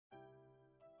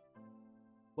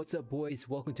What's up, boys?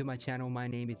 Welcome to my channel. My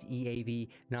name is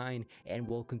EAV9 and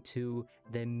welcome to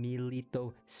the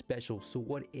MILITO special. So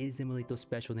what is the MILITO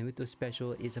special? The MILITO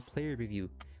special is a player review,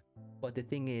 but the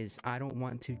thing is, I don't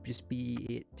want to just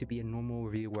be a normal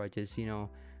review where I just those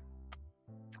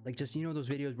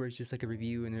videos where it's just like a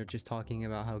review and they're just talking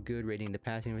about how good, rating the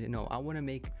passing. No, I want to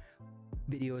make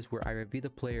videos where I review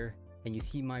the player and you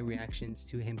see my reactions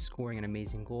to him scoring an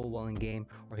amazing goal while in game,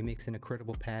 or he makes an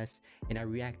incredible pass and I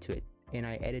react to it. And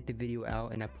I edit the video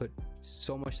out and I put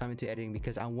so much time into editing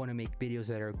because I want to make videos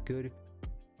that are good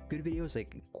videos,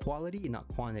 like quality and not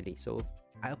quantity. So if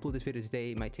I upload this video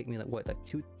today, it might take me like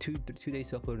two days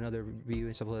to upload another review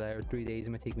and stuff like that, or 3 days. It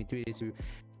might take me 3 days to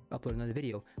upload another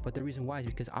video. But the reason why is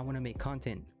because I want to make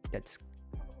content that's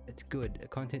good,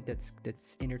 content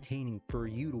that's entertaining for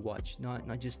you to watch, not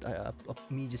just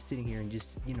me just sitting here and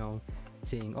just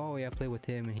saying, oh yeah, I played with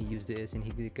him and he used this and he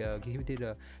did a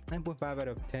 9.5 out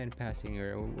of 10 passing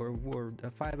or a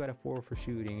 5 out of 4 for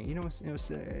shooting,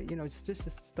 it's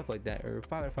just stuff like that, or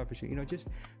 5 out of 5 for shooting, just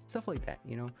stuff like that.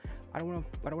 I don't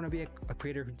want to be a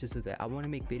creator who just does that. I want to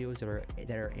make videos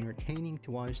that are entertaining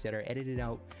to watch, that are edited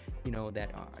out,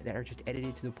 that are just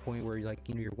edited to the point where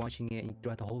you're watching it and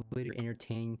throughout the whole video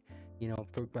entertained,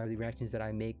 by the reactions that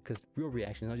I make, because real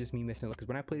reactions, not just me messing up. Because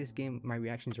when I play this game, my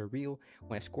reactions are real.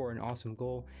 When I score an awesome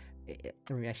goal,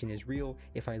 the reaction is real.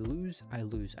 If I lose, I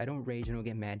lose. I don't rage, I don't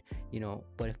get mad,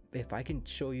 but if I can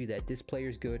show you that this player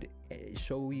is good,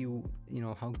 show you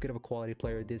how good of a quality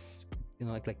player this,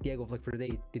 like Diego, like for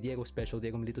today, the Diego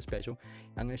MILITO special,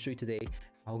 I'm going to show you today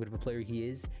how good of a player he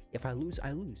is. If I lose,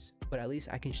 I lose, but at least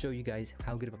I can show you guys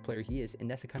how good of a player he is. And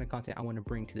that's the kind of content I want to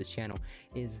bring to this channel,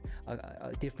 is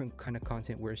a different kind of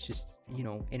content where it's just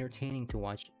entertaining to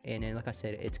watch, and then like I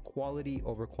said, it's quality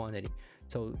over quantity.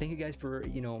 So thank you guys for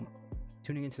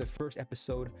tuning into the first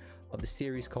episode of the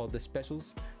series called The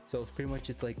Specials. So it's pretty much,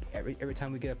 it's like every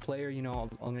time we get a player, I'm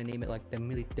gonna name it like the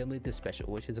MILITO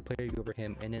special, which is a player review over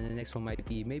him, and then the next one might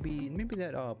be maybe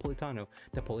that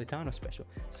Politano special,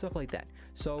 stuff like that.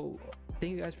 So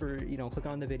thank you guys for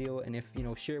clicking on the video, and if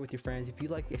share it with your friends. If you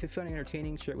found it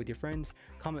entertaining, share it with your friends.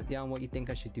 Comment down what you think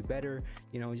I should do better,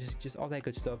 just all that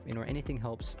good stuff. Anything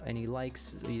helps. Any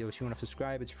likes, if you want to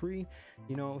subscribe, it's free.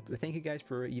 Thank you guys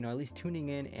for at least tuning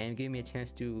in and giving me a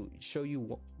chance to show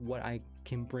you what I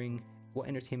can bring, what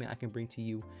entertainment I can bring to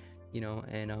you,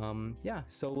 yeah.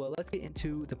 So let's get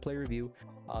into the player review.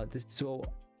 So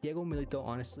Diego MILITO,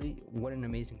 honestly, what an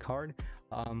amazing card.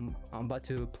 I'm about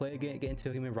to play again, get into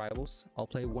a game of rivals. I'll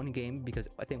play one game because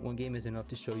I think one game is enough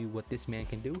to show you what this man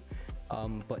can do.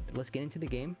 But let's get into the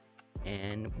game,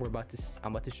 and I'm about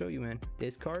to show you, man.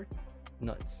 This card,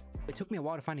 nuts. It took me a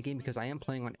while to find a game because I am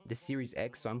playing on the Series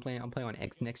X, so I'm playing on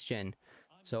X next gen.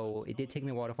 So it did take me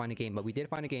a while to find a game, but we did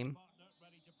find a game,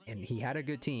 and he had a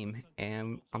good team,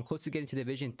 and I'm close to getting to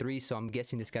Division 3, so I'm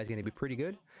guessing this guy's gonna be pretty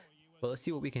good. But let's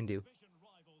see what we can do.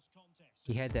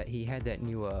 He had that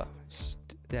new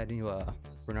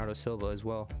Bernardo Silva as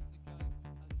well.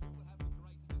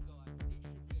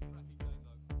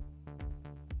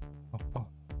 Oh.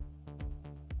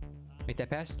 Make that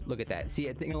pass. Look at that. See,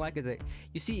 I think I like it that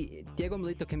you see Diego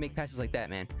MILITO can make passes like that,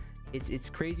 man. It's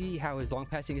crazy how his long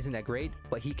passing isn't that great,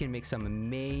 but he can make some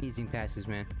amazing passes,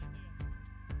 man.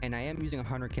 And I am using a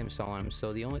Hunter Kim saw on him,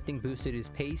 so the only thing boosted is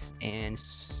pace and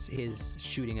his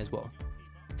shooting as well.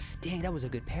 Dang, that was a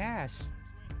good pass.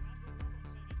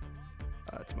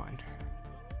 That's mine.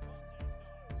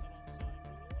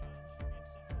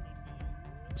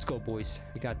 Let's go, boys.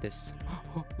 We got this.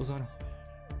 Oh, Lozano.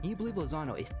 Can you believe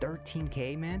Lozano is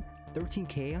 13K, man?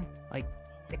 13K? Like,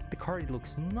 the card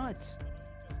looks nuts.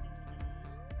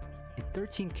 And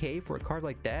 13K for a card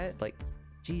like that? Like,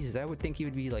 Jesus, I would think he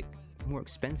would be, like, more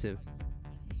expensive.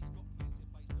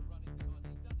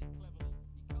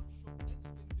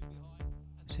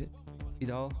 Shit.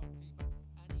 Vidal.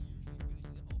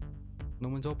 No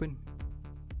one's open.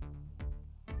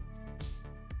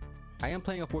 I am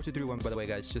playing a 4-2-3-1, by the way,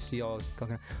 guys. Just see y'all.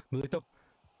 MILITO.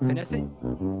 Finesse it.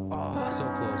 Oh, so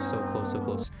close, so close, so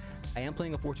close. I am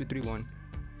playing a 4-2-3-1.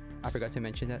 I forgot to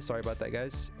mention that. Sorry about that,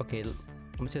 guys. Okay, I'm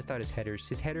gonna test out his headers.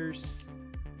 His headers,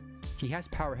 he has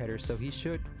power headers, so he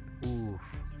should. Oof.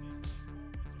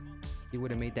 He would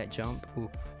have made that jump.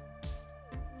 Oof.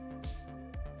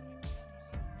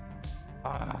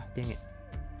 Ah, dang it.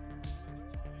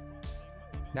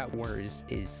 That Werner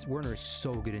is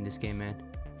so good in this game, man.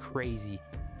 Crazy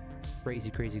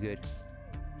good.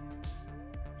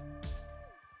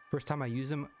 First time I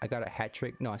used him, I got a hat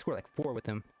trick. No, I scored like 4 with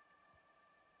him.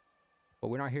 But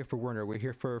we're not here for Werner. We're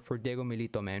here for Diego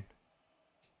MILITO, man.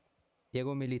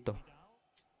 Diego MILITO.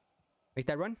 Make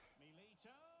that run.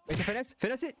 Make the finesse.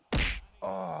 Finesse it.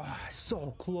 Oh,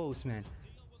 so close, man.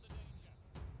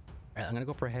 All right, I'm gonna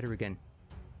go for a header again.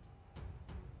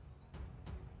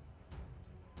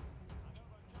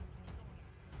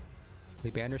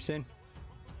 Lee Anderson.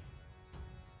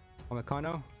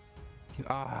 Omekano.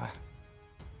 Ah.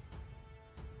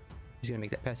 He's gonna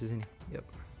make that pass, isn't he? Yep.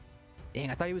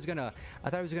 Dang, I thought he was gonna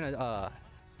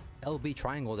LB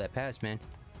triangle that pass, man.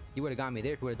 He would have got me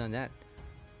there if he would have done that.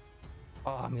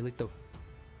 Oh, Milito.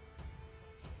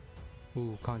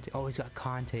 Ooh, Conte. Oh, he's got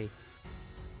Conte.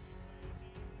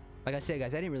 Like I said,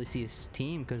 guys, I didn't really see his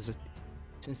team because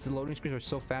since the loading screens are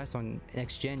so fast on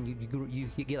next gen,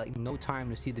 you get like no time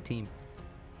to see the team.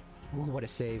 Ooh, what a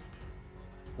save!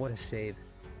 What a save!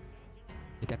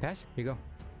 Get that pass. Here you go.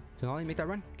 Tonali, make that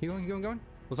run. Keep going, keep going, going.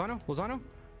 Lozano.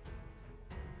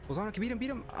 Lozano can beat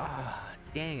him. Ah,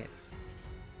 dang it.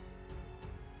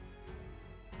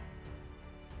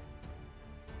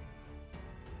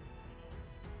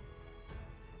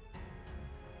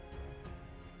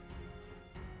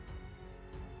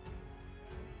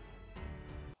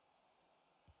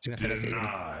 He's gonna finish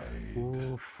it.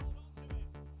 Oof.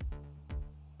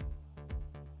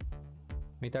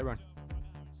 Make that run.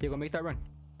 Diego, make that run.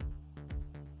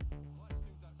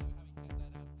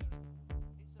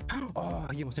 Oh,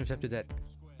 he almost intercepted that.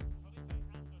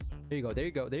 There you go. There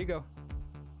you go. There you go.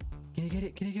 Can you get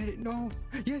it? Can you get it? No.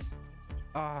 Yes.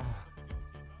 Ah.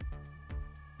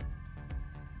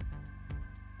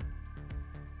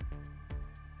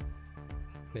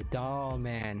 Vidal,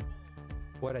 man.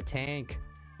 What a tank.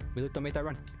 Milito, make that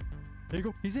run. There you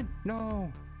go. He's in.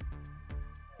 No.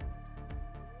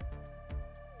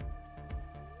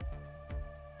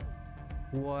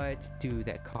 What? Dude,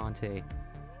 that Conte.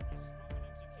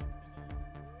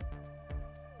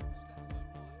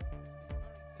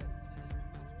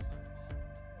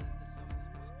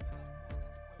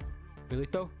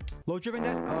 Milito. Low driven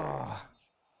that. Oh.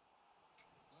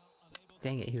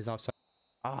 Dang it, he was offside.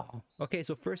 Oh. Okay,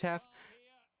 so first half,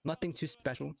 nothing too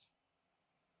special.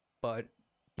 But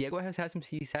Diego has had some.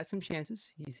 He's had some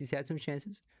chances. He's had some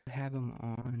chances. Have him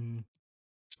on.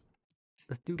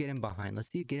 Let's get him behind. Let's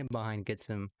get him behind. Get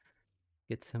some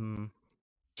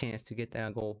chance to get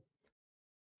that goal.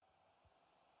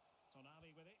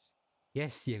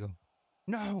 Yes, Diego.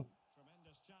 No.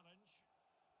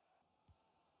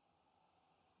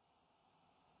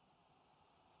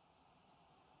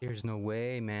 There's no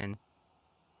way, man.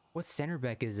 What center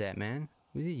back is that, man?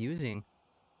 Who's he using?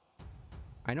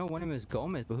 I know one of them is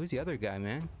Gomez, but who's the other guy,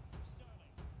 man?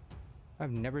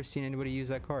 I've never seen anybody use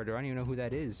that card, or I don't even know who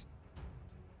that is.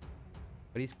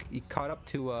 But he caught up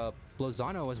to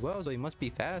Lozano as well, so he must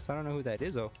be fast. I don't know who that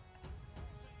is, though.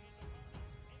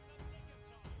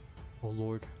 Oh,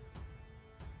 Lord.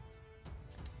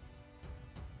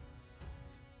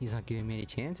 He's not giving me any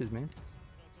chances, man.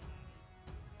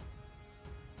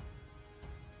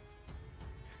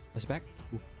 That's back.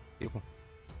 Ooh, beautiful.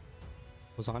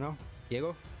 Lozano.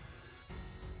 Diego.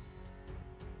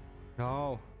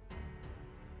 No.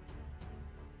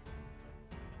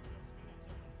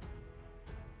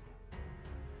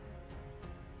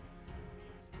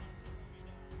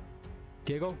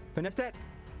 Diego, finesse that.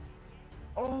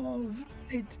 Oh,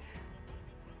 it.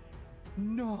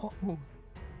 No.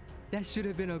 That should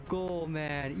have been a goal,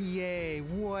 man. EA,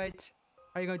 what?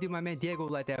 How you gonna do my man Diego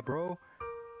like that, bro?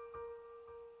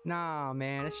 Nah,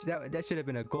 man. That should have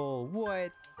been a goal.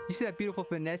 What? You see that beautiful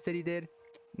finesse that he did?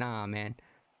 Nah, man.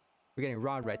 We're getting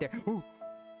robbed right there. Ooh.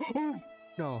 Ooh.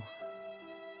 No.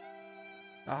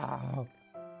 Oh.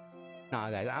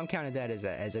 Nah, guys. I'm counting that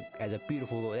as a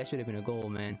beautiful goal. That should have been a goal,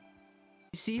 man.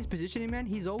 You see his positioning, man?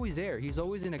 He's always there. He's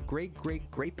always in a great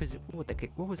position.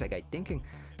 What was that guy thinking?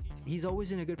 He's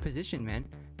always in a good position, man.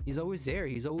 He's always there.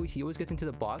 He always gets into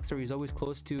the box, or he's always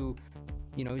close to,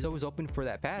 you know, he's always open for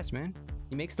that pass, man.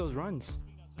 He makes those runs.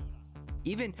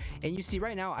 And you see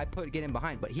right now, I put get in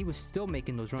behind, but he was still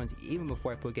making those runs even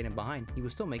before I put get in behind. He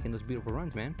was still making those beautiful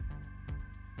runs, man.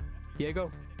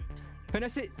 Diego,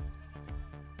 finesse it.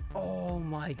 Oh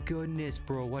my goodness,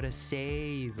 bro! What a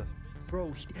save,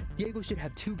 bro. Diego should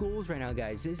have 2 goals right now,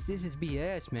 guys. This is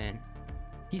BS, man.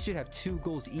 He should have 2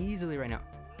 goals easily right now.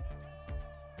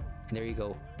 And there you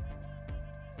go.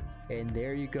 And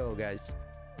there you go, guys.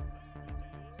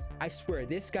 I swear,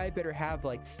 this guy better have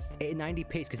like 90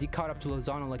 pace because he caught up to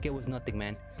Lozano like it was nothing,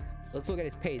 man. Let's look at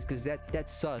his pace because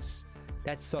that's sus.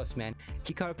 That's sus, man.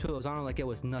 He caught up to Lozano like it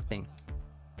was nothing.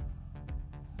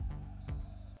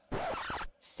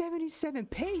 77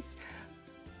 pace?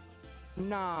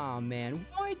 Nah, man.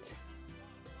 What?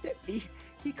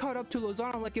 He caught up to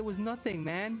Lozano like it was nothing,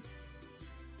 man.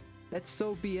 That's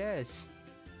so BS.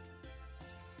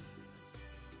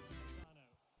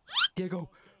 Diego.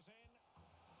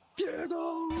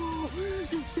 Diego!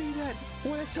 You see that?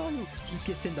 What I tell you? He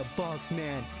gets in the box,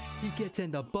 man. He gets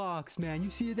in the box, man. You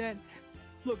see that?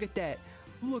 Look at that.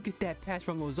 Look at that pass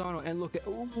from Lozano, and look at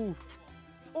oof.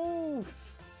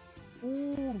 Oof.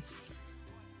 Oof.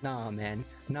 Nah, man.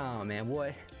 Nah, man.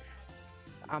 What?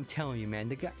 I'm telling you, man.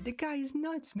 The guy is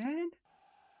nuts, man.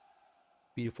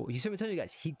 Beautiful. You see what I'm telling you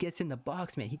guys? He gets in the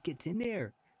box, man. He gets in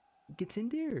there. He gets in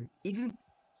there. Even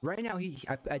right now,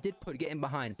 I did put getting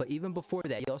behind, but even before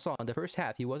that, y'all saw in the first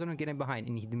half, he wasn't getting behind,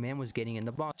 and the man was getting in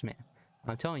the box, man.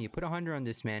 I'm telling you, put 100 on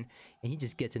this man, and he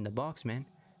just gets in the box, man.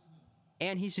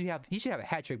 And he should have a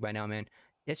hat trick by now, man.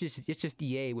 It's just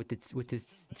EA with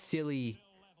its silly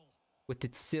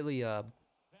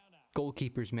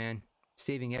goalkeepers, man,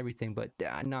 saving everything. But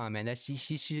nah, man, she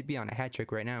should be on a hat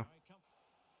trick right now.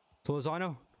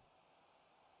 Lozano.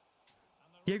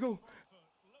 Diego.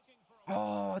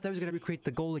 Oh, I thought he was gonna recreate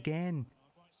the goal again.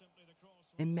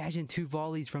 Imagine 2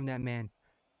 volleys from that man.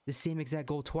 The same exact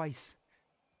goal twice.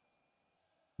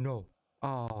 No.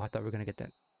 Oh, I thought we were gonna get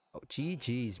that. Oh,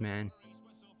 GG's, man.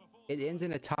 It ends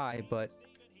in a tie, but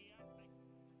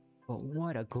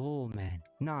what a goal, man.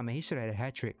 Nah, man, he should have had a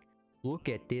hat trick. Look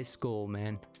at this goal,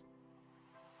 man.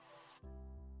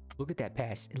 Look at that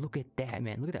pass. Look at that,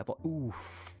 man. Look at that ball.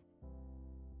 Oof.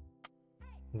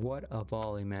 What a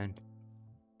volley, man.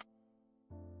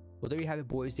 Well, there you have it,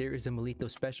 boys. There is a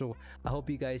MILITO special. I hope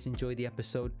you guys enjoyed the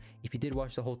episode. If you did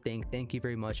watch the whole thing, thank you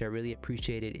very much. I really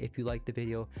appreciate it. If you liked the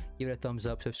video, give it a thumbs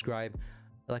up, subscribe.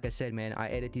 Like I said, man, I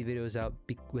edit these videos out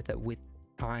with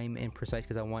time and precise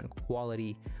because I want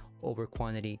quality over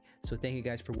quantity. So thank you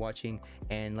guys for watching.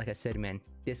 And like I said, man,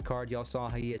 this card, y'all saw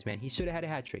how he is, man. He should have had a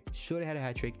hat trick. Should have had a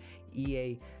hat trick.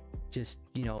 EA just,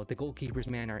 you know, the goalkeepers,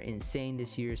 man, are insane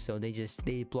this year, so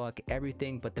they block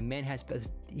everything. But the man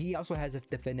he also has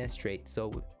the finesse trait,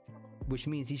 so which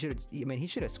means he should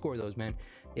have scored those, man.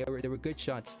 They were good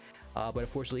shots, but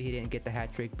unfortunately he didn't get the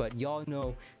hat trick. But y'all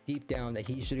know deep down that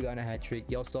he should have gotten a hat trick.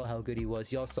 Y'all saw how good he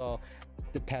was. Y'all saw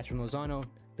the pass from Lozano,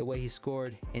 the way he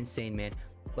scored. Insane, man.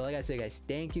 But like I said, guys,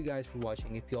 thank you guys for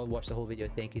watching. If y'all watched the whole video,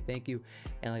 thank you.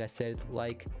 And like I said,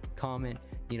 like, comment,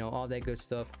 you know, all that good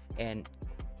stuff. And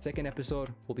second episode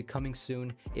will be coming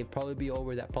soon. It'll probably be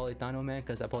over that Politano, man,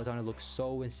 because that Politano looks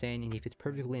so insane and he fits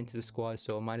perfectly into the squad.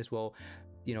 So I might as well,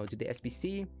 you know, do the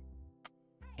SBC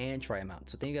and try him out.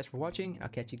 So thank you guys for watching. I'll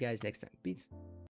catch you guys next time. Peace.